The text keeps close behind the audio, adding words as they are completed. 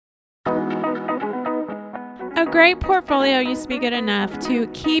A great portfolio used to be good enough to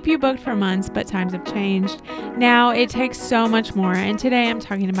keep you booked for months, but times have changed. Now it takes so much more, and today I'm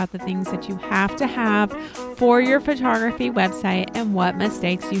talking about the things that you have to have for your photography website and what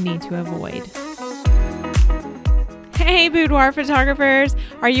mistakes you need to avoid. Hey boudoir photographers,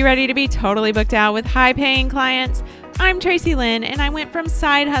 are you ready to be totally booked out with high-paying clients? I'm Tracy Lynn, and I went from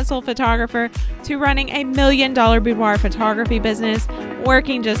side hustle photographer to running a $1 million boudoir photography business,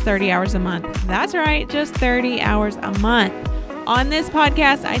 working just 30 hours a month. That's right, just 30 hours a month. On this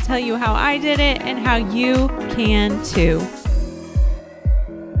podcast, I tell you how I did it and how you can too.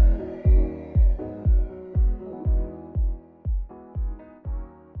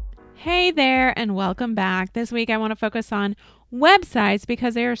 Hey there, and welcome back. This week I want to focus on websites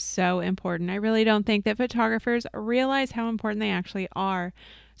because they are so important. I really don't think that photographers realize how important they actually are.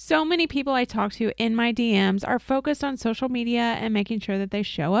 So many people I talk to in my DMs are focused on social media and making sure that they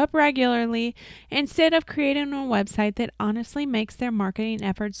show up regularly instead of creating a website that honestly makes their marketing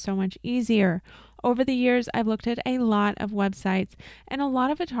efforts so much easier. Over the years, I've looked at a lot of websites, and a lot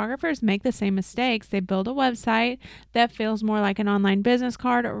of photographers make the same mistakes. They build a website that feels more like an online business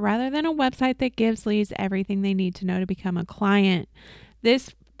card rather than a website that gives leads everything they need to know to become a client.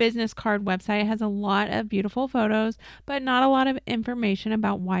 This business card website has a lot of beautiful photos, but not a lot of information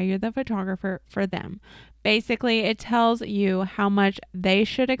about why you're the photographer for them. Basically, it tells you how much they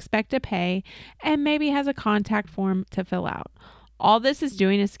should expect to pay and maybe has a contact form to fill out. All this is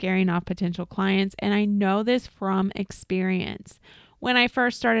doing is scaring off potential clients, and I know this from experience. When I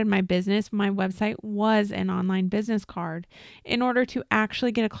first started my business, my website was an online business card. In order to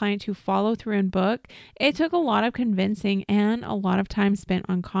actually get a client to follow through and book, it took a lot of convincing and a lot of time spent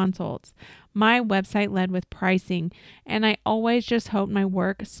on consults. My website led with pricing, and I always just hoped my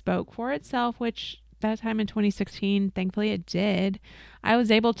work spoke for itself, which that time in 2016, thankfully it did. I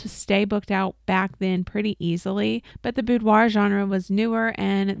was able to stay booked out back then pretty easily, but the boudoir genre was newer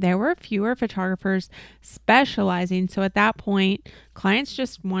and there were fewer photographers specializing. So at that point, clients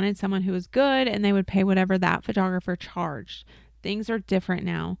just wanted someone who was good and they would pay whatever that photographer charged. Things are different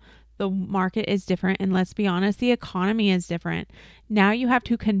now. The market is different, and let's be honest, the economy is different. Now you have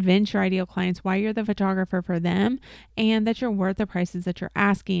to convince your ideal clients why you're the photographer for them and that you're worth the prices that you're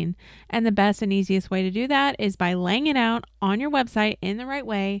asking. And the best and easiest way to do that is by laying it out on your website in the right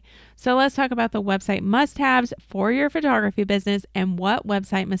way. So let's talk about the website must-haves for your photography business and what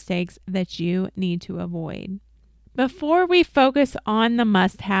website mistakes that you need to avoid. Before we focus on the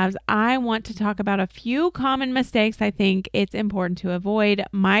must-haves, I want to talk about a few common mistakes I think it's important to avoid.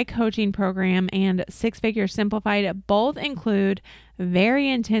 My coaching program and Six Figure Simplified both include very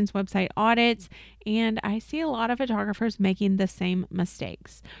intense website audits, and I see a lot of photographers making the same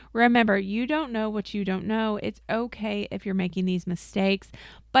mistakes. Remember, you don't know what you don't know. It's okay if you're making these mistakes,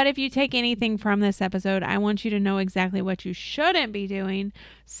 but if you take anything from this episode, I want you to know exactly what you shouldn't be doing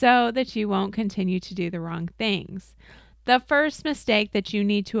so that you won't continue to do the wrong things. The first mistake that you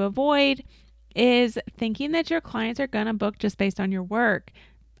need to avoid is thinking that your clients are going to book just based on your work.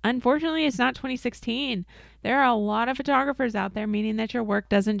 Unfortunately, it's not 2016. There are a lot of photographers out there, meaning that your work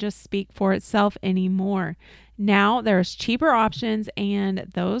doesn't just speak for itself anymore. Now there's cheaper options, and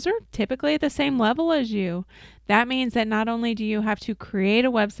those are typically at the same level as you. That means that not only do you have to create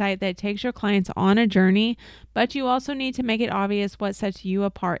a website that takes your clients on a journey, but you also need to make it obvious what sets you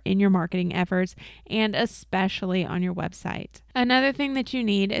apart in your marketing efforts and especially on your website. Another thing that you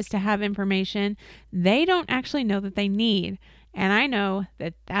need is to have information they don't actually know that they need. And I know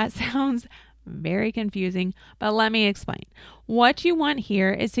that sounds very confusing, but let me explain. What you want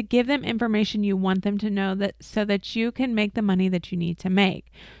here is to give them information you want them to know so that you can make the money that you need to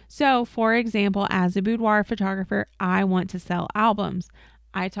make. So, for example, as a boudoir photographer, I want to sell albums.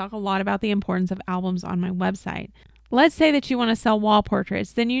 I talk a lot about the importance of albums on my website. Let's say that you want to sell wall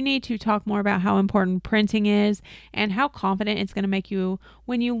portraits, then you need to talk more about how important printing is and how confident it's going to make you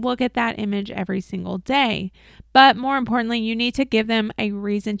when you look at that image every single day. But more importantly, you need to give them a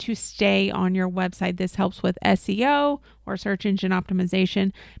reason to stay on your website. This helps with SEO or search engine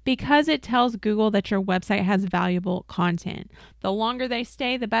optimization because it tells Google that your website has valuable content. The longer they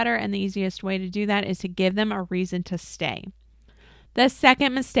stay, the better, and the easiest way to do that is to give them a reason to stay. The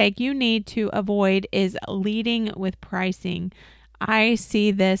second mistake you need to avoid is leading with pricing. I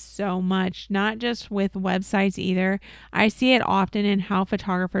see this so much, not just with websites either. I see it often in how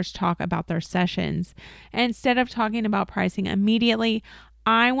photographers talk about their sessions. Instead of talking about pricing immediately,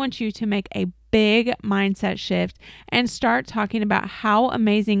 I want you to make a big mindset shift and start talking about how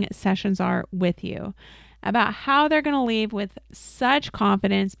amazing sessions are with you. About how they're going to leave with such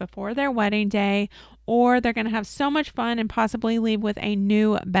confidence before their wedding day or they're going to have so much fun and possibly leave with a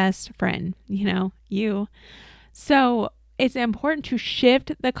new best friend, you. So it's important to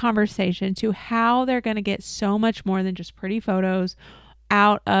shift the conversation to how they're going to get so much more than just pretty photos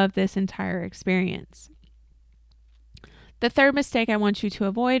out of this entire experience. The third mistake I want you to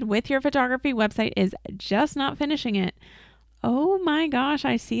avoid with your photography website is just not finishing it. Oh my gosh,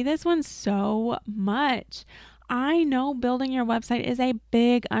 I see this one so much. I know building your website is a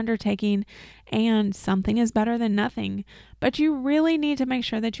big undertaking and something is better than nothing, but you really need to make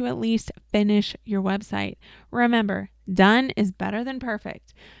sure that you at least finish your website. Remember, done is better than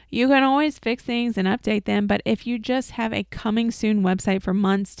perfect. You can always fix things and update them, but if you just have a coming soon website for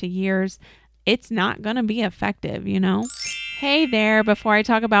months to years, it's not going to be effective, Hey there, before I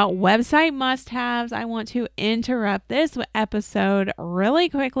talk about website must-haves, I want to interrupt this episode really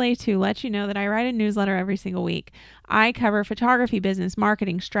quickly to let you know that I write a newsletter every single week. I cover photography, business,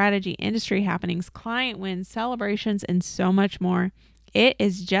 marketing, strategy, industry happenings, client wins, celebrations, and so much more. It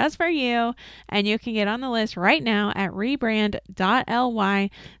is just for you, and you can get on the list right now at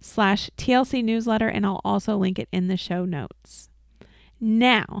rebrand.ly/TLC newsletter, and I'll also link it in the show notes.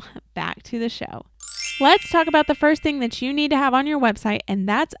 Now, back to the show. Let's talk about the first thing that you need to have on your website, and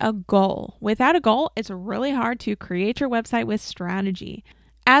that's a goal. Without a goal, it's really hard to create your website with strategy.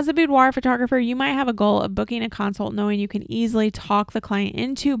 As a boudoir photographer, you might have a goal of booking a consult knowing you can easily talk the client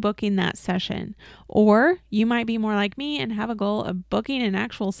into booking that session. Or you might be more like me and have a goal of booking an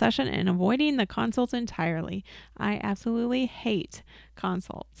actual session and avoiding the consults entirely. I absolutely hate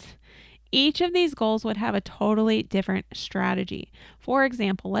consults. Each of these goals would have a totally different strategy. For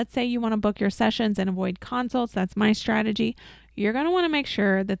example, let's say you want to book your sessions and avoid consults. That's my strategy. You're going to want to make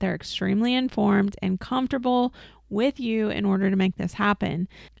sure that they're extremely informed and comfortable with you in order to make this happen.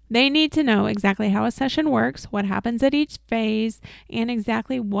 They need to know exactly how a session works, what happens at each phase, and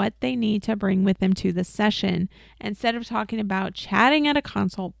exactly what they need to bring with them to the session. Instead of talking about chatting at a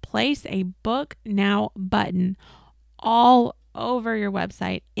consult, place a book now button all over your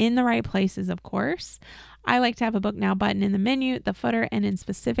website in the right places, of course. I like to have a book now button in the menu, the footer, and in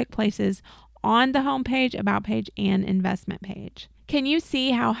specific places on the home page, about page, and investment page. Can you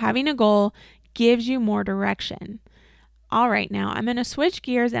see how having a goal gives you more direction? All right, now I'm going to switch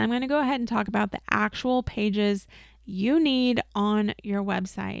gears and I'm going to go ahead and talk about the actual pages you need on your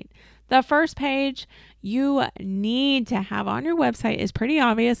website. The first page you need to have on your website is pretty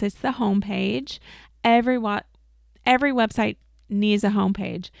obvious. It's the home page. Every website needs a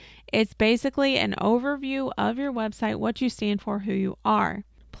homepage. It's basically an overview of your website, what you stand for, who you are.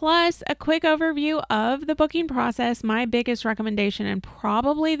 Plus, a quick overview of the booking process. My biggest recommendation, and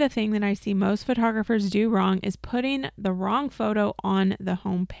probably the thing that I see most photographers do wrong, is putting the wrong photo on the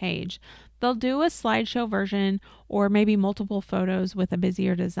home page. They'll do a slideshow version or maybe multiple photos with a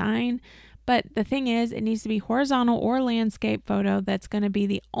busier design. But the thing is, it needs to be horizontal or landscape photo that's going to be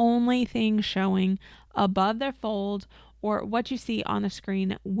the only thing showing above their fold or what you see on the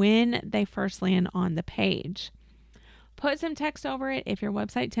screen when they first land on the page. Put some text over it if your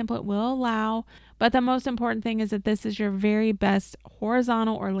website template will allow, but the most important thing is that this is your very best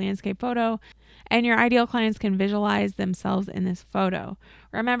horizontal or landscape photo, and your ideal clients can visualize themselves in this photo.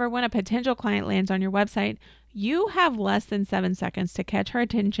 Remember, when a potential client lands on your website, you have less than 7 seconds to catch her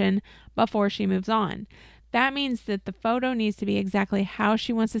attention before she moves on. That means that the photo needs to be exactly how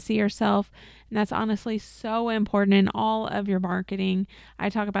she wants to see herself. And that's honestly so important in all of your marketing. I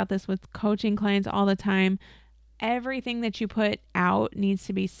talk about this with coaching clients all the time. Everything that you put out needs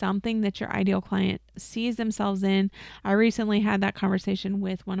to be something that your ideal client sees themselves in. I recently had that conversation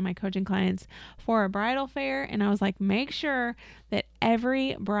with one of my coaching clients for a bridal fair, and I was like, make sure that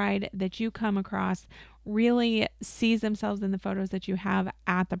every bride that you come across really sees themselves in the photos that you have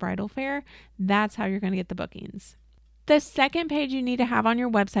at the bridal fair. That's how you're going to get the bookings. The second page you need to have on your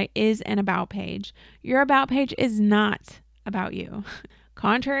website is an about page. Your about page is not about you.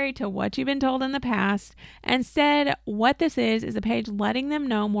 Contrary to what you've been told in the past, instead, what this is a page letting them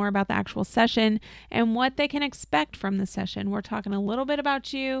know more about the actual session and what they can expect from the session. We're talking a little bit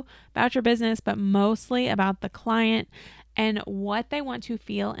about you, about your business, but mostly about the client and what they want to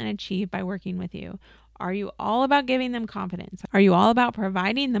feel and achieve by working with you. Are you all about giving them confidence? Are you all about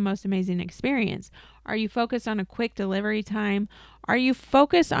providing the most amazing experience? Are you focused on a quick delivery time? Are you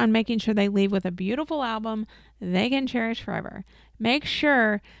focused on making sure they leave with a beautiful album they can cherish forever? Make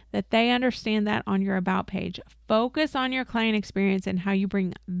sure that they understand that on your about page. Focus on your client experience and how you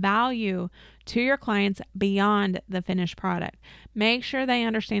bring value to your clients beyond the finished product. Make sure they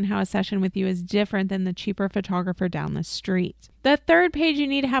understand how a session with you is different than the cheaper photographer down the street. The third page you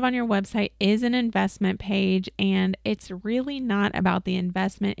need to have on your website is an investment page, and it's really not about the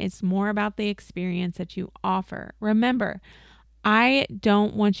investment. It's more about the experience that you offer. Remember, I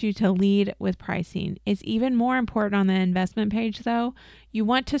don't want you to lead with pricing. It's even more important on the investment page, though. You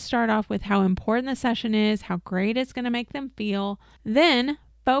want to start off with how important the session is, how great it's going to make them feel. Then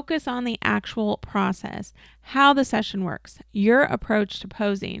focus on the actual process, how the session works, your approach to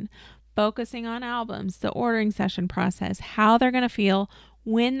posing, focusing on albums, the ordering session process, how they're going to feel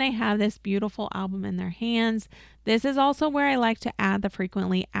when they have this beautiful album in their hands. This is also where I like to add the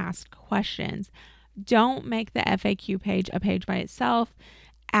frequently asked questions. Don't make the FAQ page a page by itself.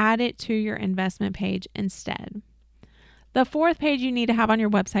 Add it to your investment page instead. The fourth page you need to have on your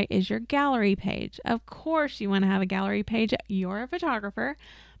website is your gallery page. Of course, you want to have a gallery page. You're a photographer,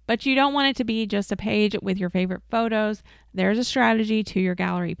 but you don't want it to be just a page with your favorite photos. There's a strategy to your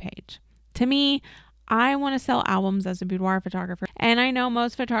gallery page. To me, I want to sell albums as a boudoir photographer, and I know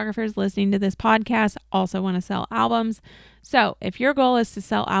most photographers listening to this podcast also want to sell albums. So if your goal is to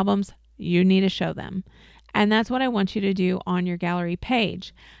sell albums, you need to show them. And that's what I want you to do on your gallery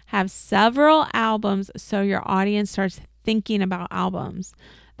page. Have several albums so your audience starts thinking about albums.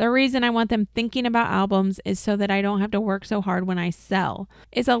 The reason I want them thinking about albums is so that I don't have to work so hard when I sell.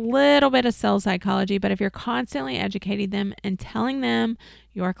 It's a little bit of sales psychology, but if you're constantly educating them and telling them,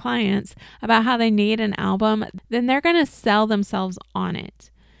 your clients, about how they need an album, then they're going to sell themselves on it.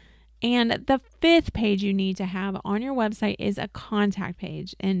 And the fifth page you need to have on your website is a contact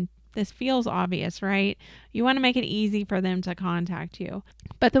page. And this feels obvious, right? You want to make it easy for them to contact you.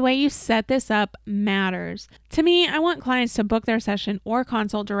 But the way you set this up matters. To me, I want clients to book their session or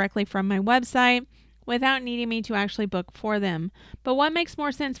consult directly from my website without needing me to actually book for them. But what makes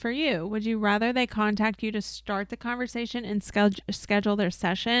more sense for you? Would you rather they contact you to start the conversation and schedule their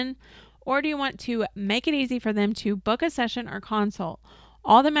session? Or do you want to make it easy for them to book a session or consult?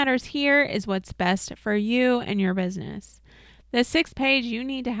 All that matters here is what's best for you and your business. The sixth page you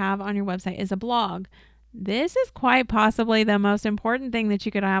need to have on your website is a blog. This is quite possibly the most important thing that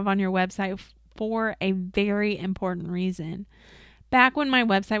you could have on your website for a very important reason. Back when my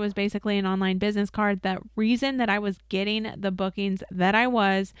website was basically an online business card, the reason that I was getting the bookings that I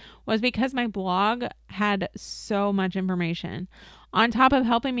was because my blog had so much information. On top of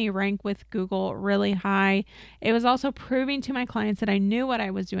helping me rank with Google really high, it was also proving to my clients that I knew what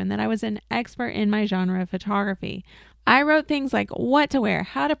I was doing, that I was an expert in my genre of photography. I wrote things like what to wear,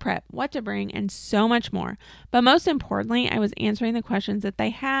 how to prep, what to bring, and so much more. But most importantly, I was answering the questions that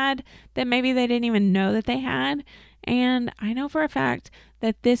they had that maybe they didn't even know that they had. And I know for a fact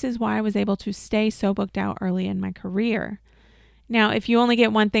that this is why I was able to stay so booked out early in my career. Now, if you only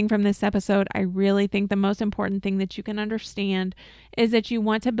get one thing from this episode, I really think the most important thing that you can understand is that you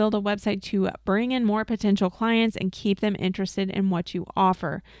want to build a website to bring in more potential clients and keep them interested in what you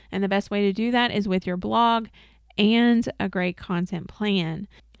offer. And the best way to do that is with your blog and a great content plan.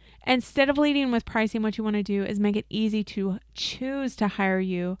 Instead of leading with pricing, what you want to do is make it easy to choose to hire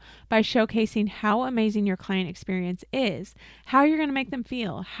you by showcasing how amazing your client experience is, how you're going to make them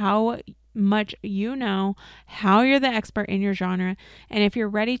feel, how much you know, how you're the expert in your genre, and if you're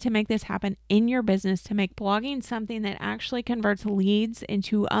ready to make this happen in your business, to make blogging something that actually converts leads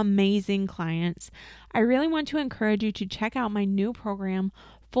into amazing clients. I really want to encourage you to check out my new program,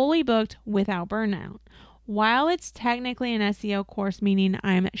 Fully Booked Without Burnout. While it's technically an SEO course, meaning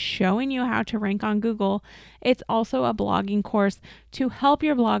I'm showing you how to rank on Google, it's also a blogging course to help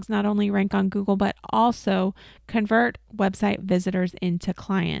your blogs not only rank on Google, but also convert website visitors into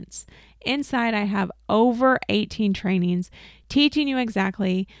clients. Inside, I have over 18 trainings teaching you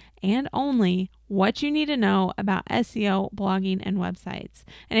exactly and only what you need to know about SEO, blogging, and websites.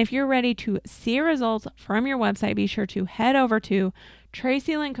 And if you're ready to see results from your website, be sure to head over to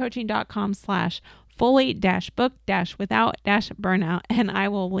tracylynncoaching.com/fully-book-without-burnout, and I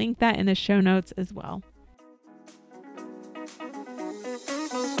will link that in the show notes as well.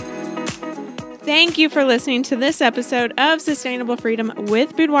 Thank you for listening to this episode of Sustainable Freedom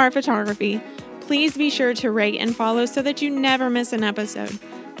with Boudoir Photography. Please be sure to rate and follow so that you never miss an episode.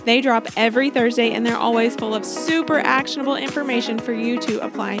 They drop every Thursday and they're always full of super actionable information for you to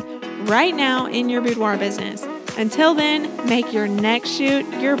apply right now in your boudoir business. Until then, make your next shoot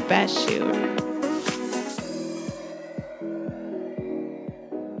your best shoot.